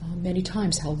many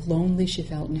times how lonely she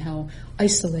felt and how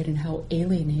isolated and how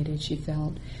alienated she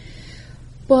felt.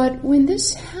 But when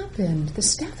this happened, the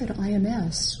staff at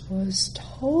IMS was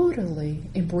totally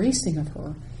embracing of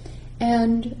her.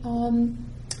 And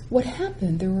what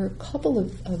happened, there were a couple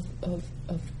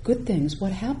of good things.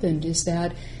 What happened is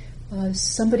that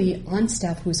somebody on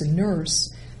staff who was a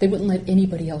nurse, they wouldn't let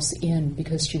anybody else in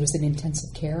because she was in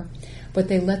intensive care. But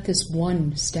they let this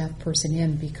one staff person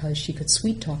in because she could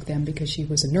sweet talk them because she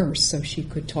was a nurse, so she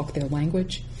could talk their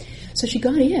language. So she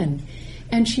got in,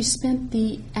 and she spent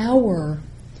the hour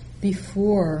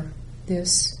before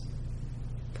this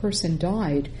person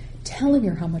died telling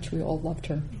her how much we all loved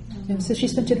her. And so she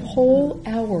spent a whole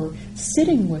hour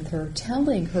sitting with her,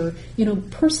 telling her,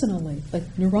 personally, like,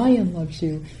 Narayan loves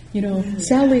you,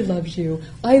 Sally loves you,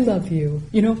 I love you,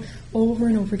 over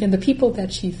and over again. The people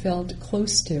that she felt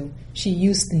close to, she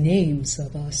used the names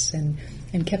of us and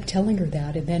kept telling her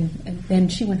that. And then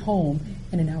she went home,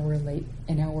 and an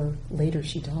hour later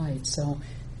she died. So,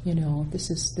 this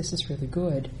is really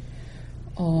good.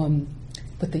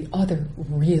 But the other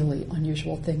really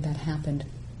unusual thing that happened,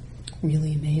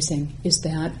 really amazing, is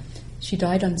that She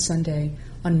died on Sunday.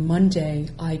 On Monday,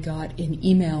 I got an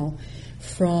email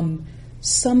from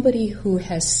somebody who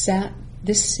has sat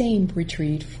this same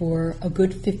retreat for a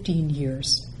good 15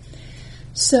 years.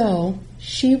 So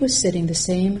she was sitting the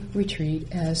same retreat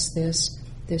as this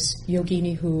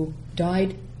yogini who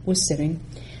died was sitting.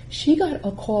 She got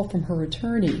a call from her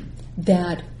attorney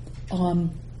that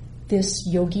this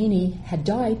yogini had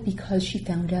died because she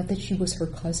found out that she was her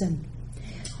cousin.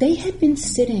 They had been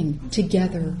sitting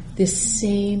together this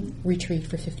same retreat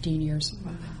for 15 years.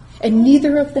 And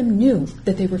neither of them knew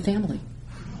that they were family.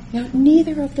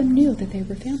 Neither of them knew that they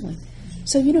were family.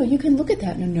 So, you can look at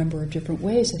that in a number of different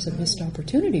ways as a missed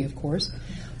opportunity, of course.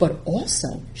 But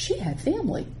also, she had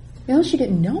family. She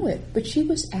didn't know it, but she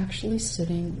was actually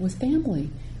sitting with family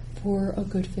for a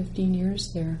good 15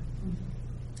 years there.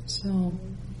 So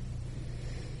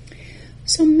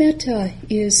metta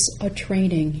is a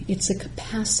training, it's a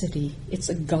capacity, it's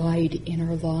a guide in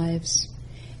our lives.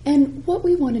 And what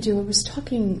we want to do, I was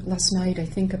talking last night, I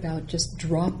think, about just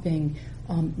dropping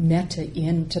metta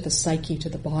into the psyche, to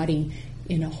the body,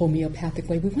 in a homeopathic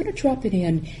way. We want to drop it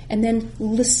in and then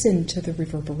listen to the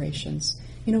reverberations.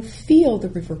 Feel the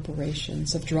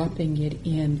reverberations of dropping it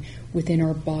in within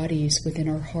our bodies, within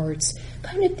our hearts,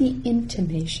 kind of the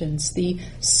intimations, the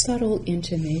subtle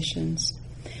intimations.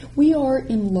 We are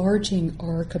enlarging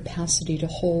our capacity to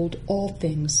hold all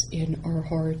things in our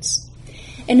hearts.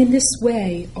 And in this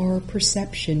way, our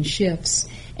perception shifts,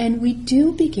 and we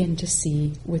do begin to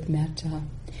see with metta.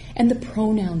 And the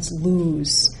pronouns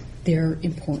lose their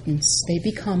importance. They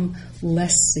become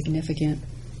less significant.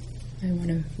 I want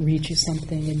to read you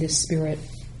something in this spirit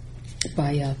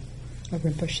by a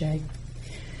Rinpoche.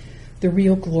 The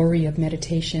real glory of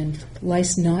meditation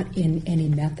lies not in any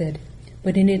method,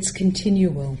 but in its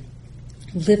continual,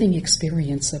 living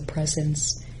experience of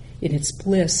presence, in its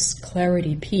bliss,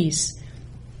 clarity, peace,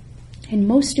 and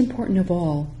most important of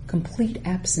all, complete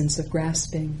absence of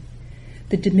grasping.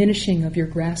 The diminishing of your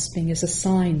grasping is a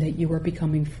sign that you are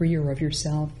becoming freer of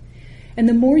yourself. And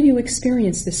the more you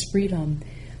experience this freedom,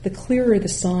 the clearer the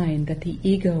sign that the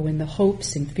ego and the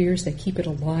hopes and fears that keep it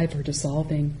alive are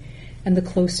dissolving, and the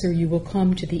closer you will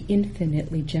come to the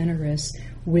infinitely generous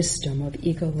wisdom of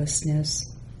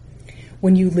egolessness.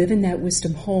 When you live in that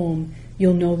wisdom home,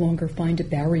 you'll no longer find a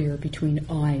barrier between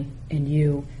I and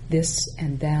you, this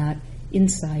and that,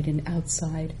 inside and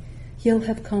outside. You'll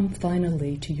have come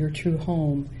finally to your true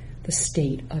home, the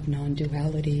state of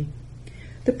non-duality.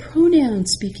 The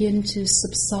pronouns begin to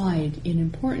subside in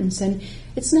importance, and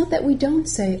it's not that we don't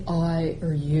say I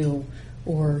or you,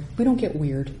 or we don't get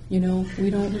weird, we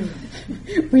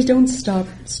don't stop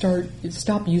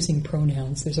using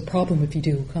pronouns. There's a problem if you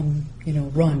do. Come,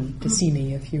 run to see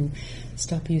me if you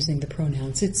stop using the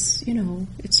pronouns. It's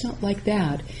not like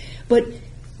that, but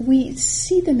we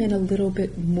see them in a little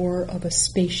bit more of a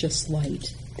spacious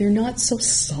light. They're not so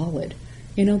solid,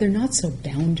 they're not so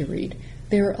boundaried.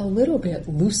 They're a little bit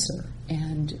looser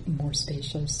and more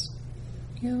spacious.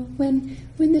 When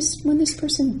this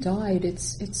person died,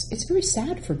 it's very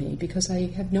sad for me because I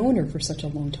have known her for such a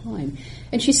long time,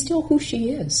 and she's still who she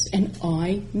is, and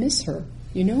I miss her.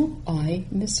 I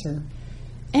miss her,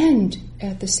 and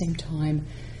at the same time,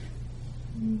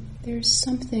 there's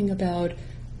something about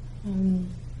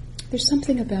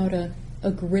a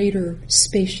greater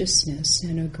spaciousness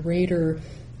and a greater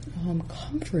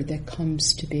comfort that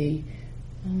comes to be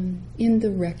in the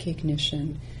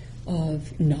recognition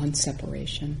of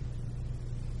non-separation.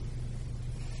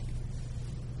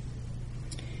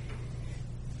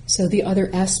 So the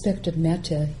other aspect of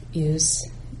metta is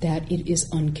that it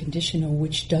is unconditional,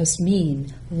 which does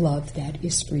mean love that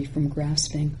is free from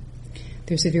grasping.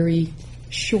 There's a very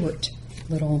short,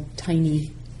 little,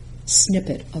 tiny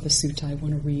snippet of a sutta I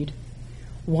want to read.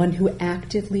 One who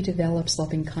actively develops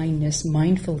loving kindness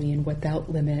mindfully and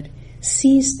without limit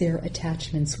sees their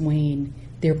attachments wane,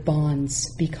 their bonds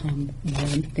become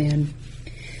worn thin.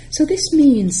 So this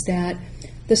means that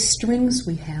the strings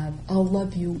we have, I'll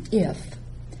love you if,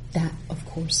 that of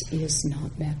course is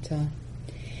not metta.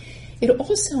 It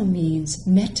also means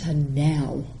metta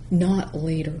now, not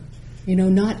later.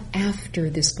 Not after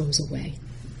this goes away.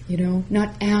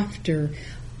 Not after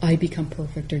I become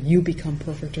perfect, or you become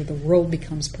perfect, or the world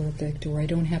becomes perfect, or I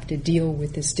don't have to deal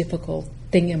with this difficult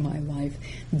thing in my life,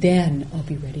 then I'll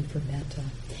be ready for metta.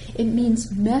 It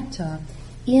means metta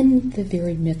in the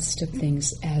very midst of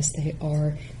things as they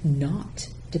are, not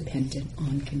dependent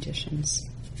on conditions.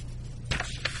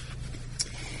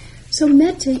 So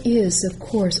metta is, of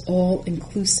course,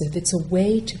 all-inclusive. It's a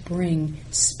way to bring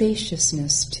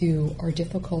spaciousness to our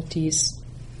difficulties.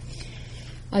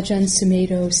 Ajahn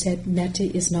Sumedho said, metta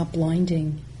is not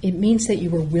blinding. It means that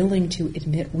you are willing to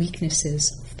admit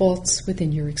weaknesses, faults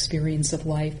within your experience of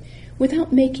life,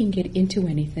 without making it into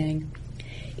anything.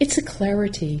 It's a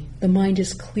clarity. The mind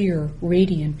is clear,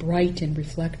 radiant, bright, and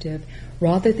reflective,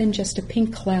 rather than just a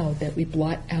pink cloud that we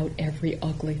blot out every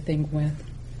ugly thing with.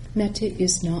 Metta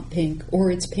is not pink,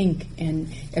 or it's pink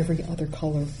and every other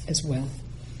color as well.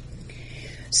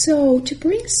 So to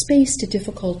bring space to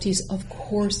difficulties, of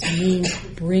course, means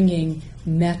bringing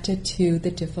metta to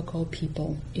the difficult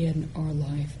people in our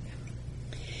life.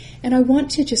 And I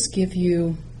want to just give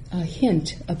you a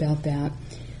hint about that.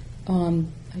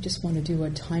 I just want to do a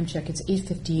time check. It's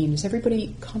 8:15. Is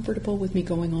everybody comfortable with me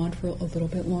going on for a little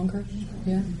bit longer?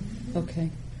 Yeah? Okay.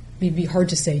 It'd be hard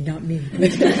to say, not me.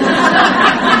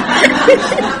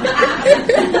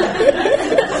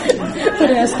 But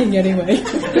asking anyway.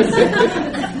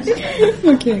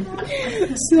 Okay.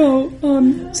 So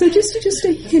just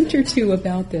a hint or two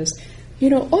about this. You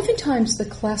know, oftentimes the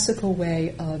classical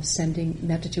way of sending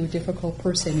metta to a difficult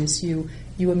person is you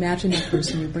imagine that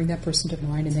person, you bring that person to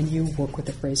mind, and then you work with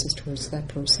the phrases towards that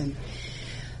person.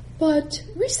 But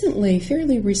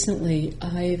fairly recently,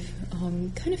 I've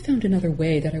kind of found another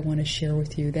way that I want to share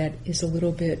with you that is a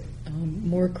little bit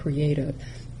more creative.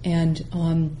 And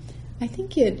I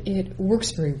think it works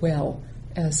very well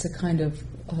as a kind of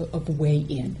way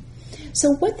in. So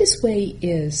what this way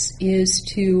is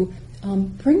to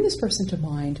bring this person to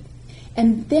mind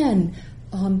and then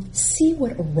see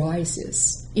what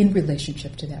arises in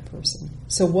relationship to that person.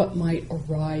 So what might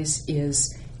arise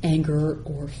is anger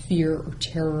or fear or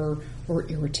terror or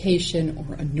irritation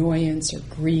or annoyance or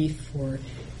grief or,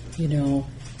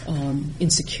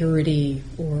 insecurity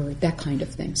or that kind of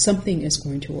thing. Something is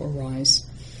going to arise.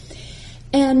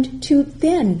 And to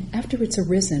then, after it's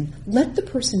arisen, let the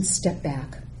person step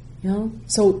back.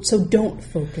 So don't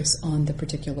focus on the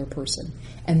particular person.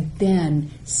 And then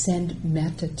send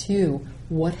metta to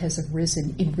what has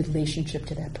arisen in relationship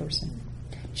to that person.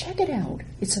 Check it out.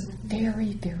 It's a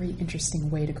very, very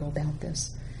interesting way to go about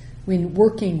this. When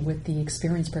working with the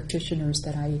experienced practitioners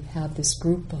that I have this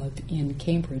group of in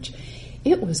Cambridge,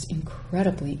 it was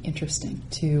incredibly interesting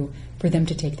for them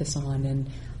to take this on, and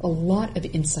a lot of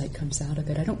insight comes out of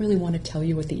it. I don't really want to tell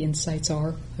you what the insights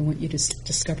are. I want you to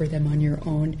discover them on your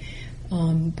own.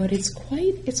 But it's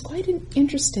quite an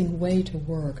interesting way to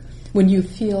work when you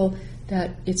feel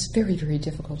that it's very, very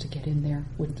difficult to get in there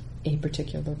with a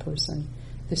particular person.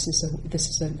 This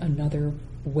is another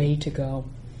way to go.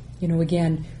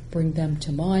 Again, bring them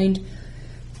to mind.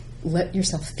 Let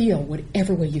yourself feel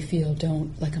whatever way you feel.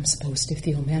 Don't, like I'm supposed to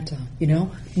feel metta,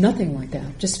 Nothing like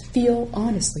that. Just feel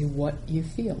honestly what you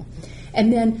feel.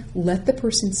 And then let the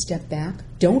person step back.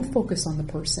 Don't focus on the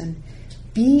person.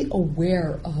 Be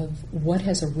aware of what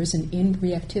has arisen in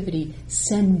reactivity.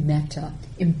 Send metta.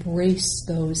 Embrace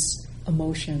those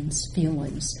emotions,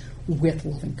 feelings with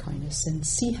loving kindness, and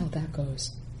see how that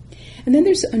goes. And then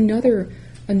there's another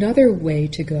way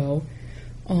to go,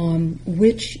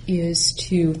 which is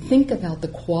to think about the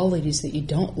qualities that you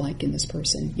don't like in this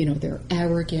person. They're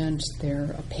arrogant,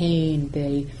 they're a pain,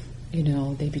 they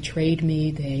betrayed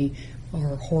me, they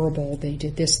are horrible, they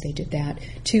did this, they did that.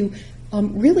 To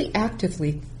really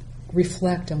actively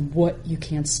reflect on what you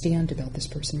can't stand about this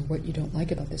person or what you don't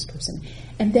like about this person.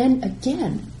 And then,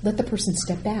 again, let the person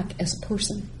step back as a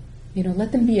person.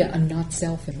 Let them be a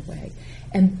not-self in a way.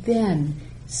 And then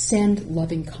send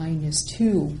loving kindness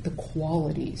to the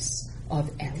qualities of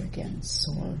arrogance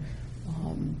or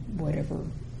whatever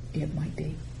it might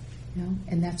be.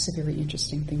 And that's a very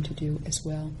interesting thing to do as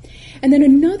well. And then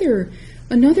another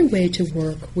way to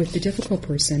work with the difficult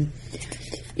person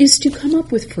is to come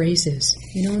up with phrases.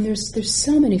 And there's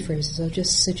so many phrases. I'll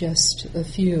just suggest a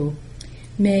few.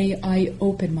 May I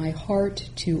open my heart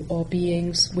to all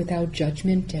beings without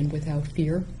judgment and without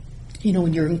fear.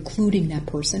 When you're including that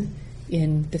person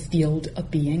in the field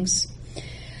of beings.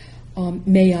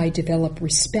 May I develop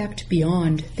respect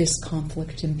beyond this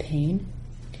conflict and pain.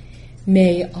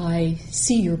 May I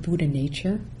see your Buddha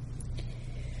nature.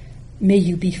 May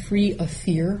you be free of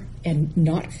fear and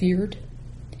not feared.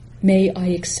 May I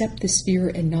accept this fear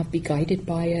and not be guided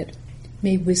by it.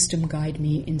 May wisdom guide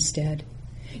me instead.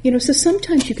 So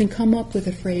sometimes you can come up with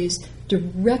a phrase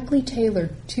directly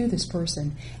tailored to this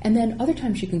person, and then other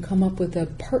times you can come up with a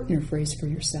partner phrase for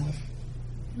yourself.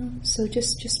 So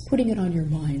just putting it on your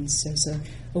minds as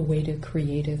a way to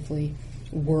creatively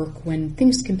work when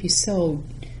things can be so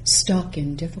stuck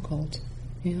and difficult.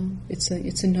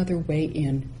 It's another way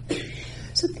in.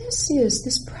 So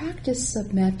this practice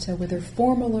of metta, whether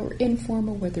formal or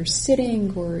informal, whether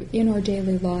sitting or in our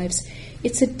daily lives,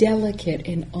 it's a delicate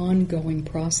and ongoing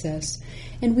process.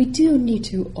 And we do need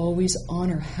to always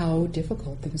honor how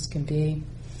difficult things can be.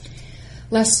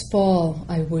 Last fall,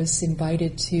 I was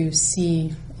invited to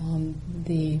see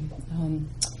the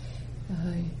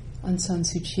Aung San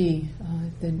Suu Kyi,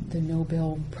 the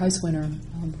Nobel Prize winner,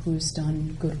 who's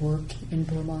done good work in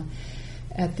Burma,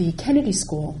 at the Kennedy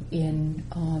School in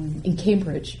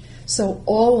Cambridge. So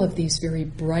all of these very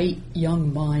bright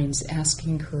young minds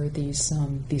asking her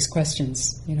these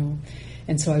questions,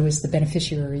 and so I was the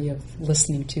beneficiary of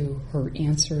listening to her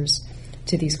answers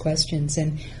to these questions.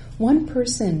 And one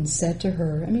person said to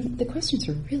her, the questions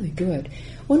are really good.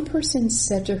 One person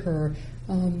said to her,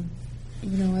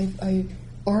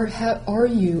 are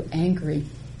you angry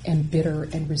and bitter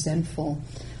and resentful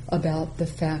about the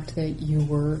fact that you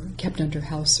were kept under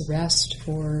house arrest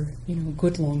for, a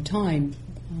good long time,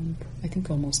 I think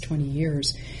almost 20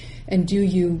 years. And do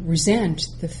you resent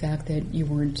the fact that you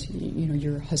weren't,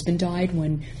 your husband died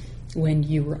when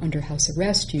you were under house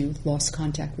arrest, you lost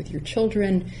contact with your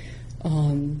children,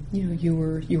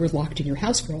 you were locked in your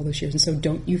house for all those years, and so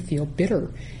don't you feel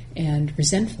bitter and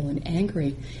resentful and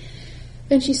angry?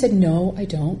 And she said, no, I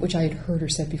don't, which I had heard her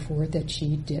said before that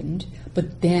she didn't.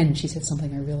 But then she said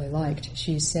something I really liked.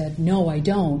 She said, no, I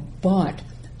don't, but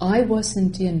I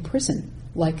wasn't in prison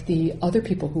like the other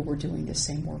people who were doing the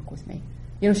same work with me.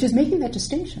 She was making that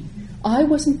distinction. I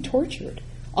wasn't tortured.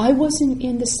 I wasn't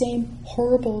in the same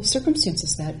horrible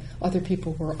circumstances that other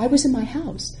people were. I was in my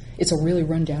house. It's a really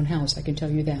run-down house, I can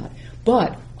tell you that.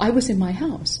 But I was in my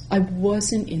house. I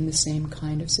wasn't in the same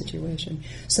kind of situation.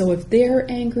 So if they're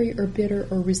angry or bitter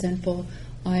or resentful,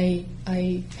 I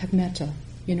have metta.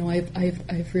 I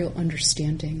have real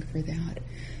understanding for that.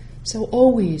 So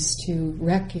always to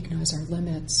recognize our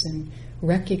limits and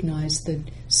recognize the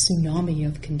tsunami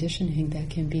of conditioning that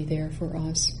can be there for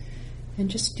us. And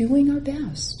just doing our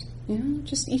best,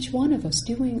 just each one of us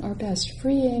doing our best,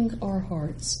 freeing our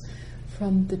hearts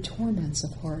from the torments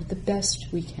of heart the best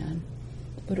we can,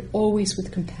 but always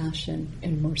with compassion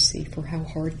and mercy for how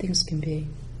hard things can be.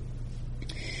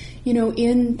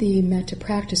 In the metta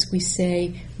practice we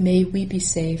say, may we be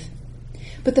safe.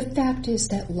 But the fact is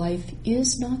that life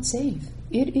is not safe.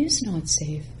 It is not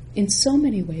safe in so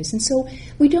many ways. And so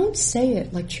we don't say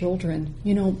it like children,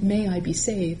 may I be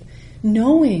safe,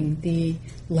 knowing the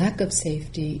lack of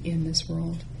safety in this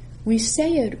world. We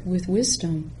say it with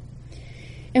wisdom.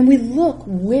 And we look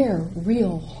where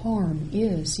real harm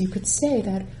is. You could say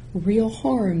that real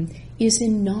harm is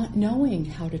in not knowing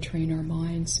how to train our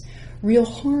minds. Real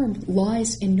harm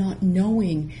lies in not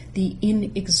knowing the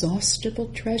inexhaustible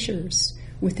treasures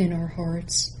within our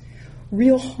hearts.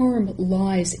 Real harm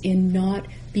lies in not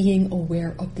being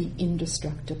aware of the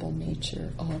indestructible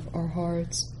nature of our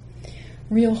hearts.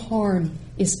 Real harm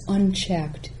is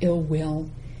unchecked ill will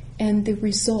and the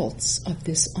results of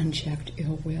this unchecked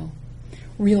ill will.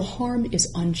 Real harm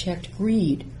is unchecked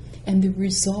greed and the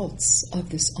results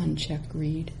of this unchecked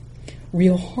greed.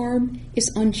 Real harm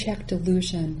is unchecked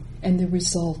delusion and the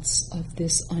results of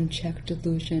this unchecked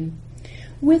delusion.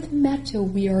 With metta,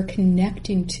 we are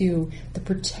connecting to the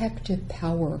protective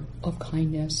power of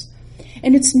kindness.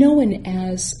 And it's known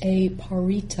as a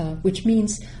parita, which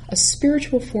means a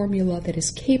spiritual formula that is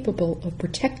capable of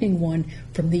protecting one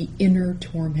from the inner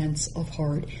torments of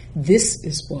heart. This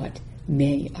is what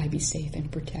may I be safe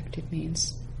and protected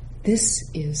means. This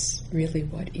is really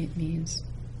what it means.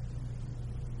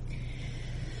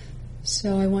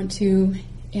 So I want to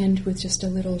end with just a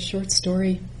little short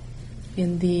story.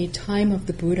 In the time of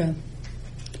the Buddha,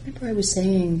 remember I was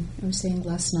saying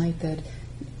last night that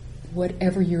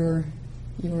whatever your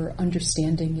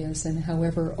understanding is and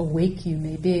however awake you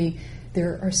may be,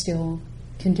 there are still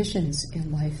conditions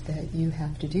in life that you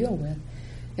have to deal with.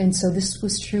 And so this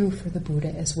was true for the Buddha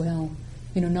as well.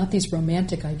 Not these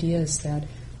romantic ideas that,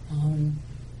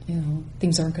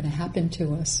 things aren't going to happen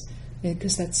to us,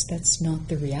 because that's not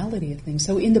the reality of things.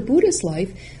 So in the Buddha's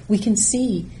life, we can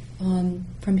see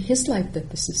from his life that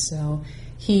this is so.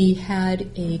 He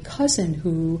had a cousin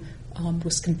who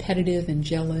was competitive and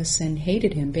jealous and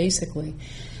hated him, basically.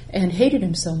 And hated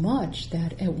him so much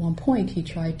that at one point he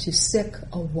tried to sick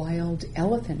a wild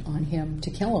elephant on him to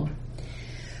kill him.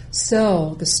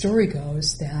 So the story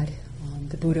goes that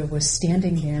the Buddha was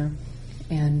standing there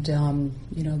and,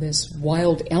 this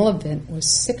wild elephant was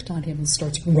sicked on him and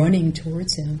starts running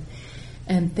towards him.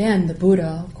 And then the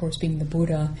Buddha, of course being the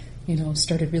Buddha,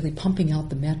 started really pumping out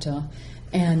the metta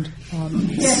and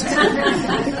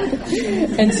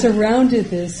and surrounded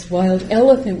this wild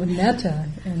elephant with metta,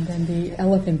 and then the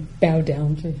elephant bowed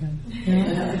down to him. You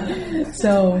know?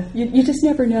 So you just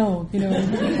never know, you know.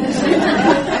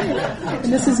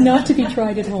 And this is not to be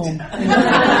tried at home. You know?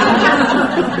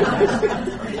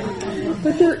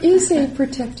 But there is a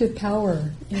protective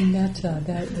power in metta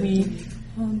that we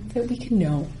can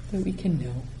know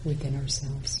within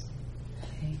ourselves.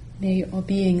 Okay. May all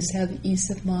beings have ease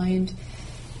of mind.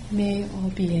 May all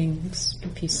beings be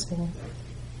peaceful.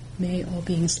 May all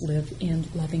beings live in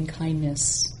loving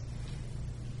kindness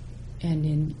and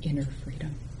in inner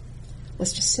freedom.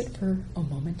 Let's just sit for a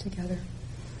moment together.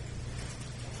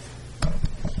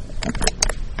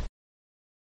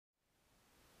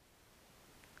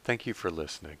 Thank you for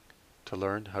listening. To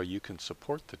learn how you can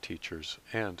support the teachers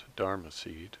and Dharma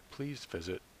Seed, please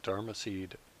visit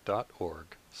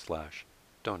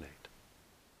dharmaseed.org/donate.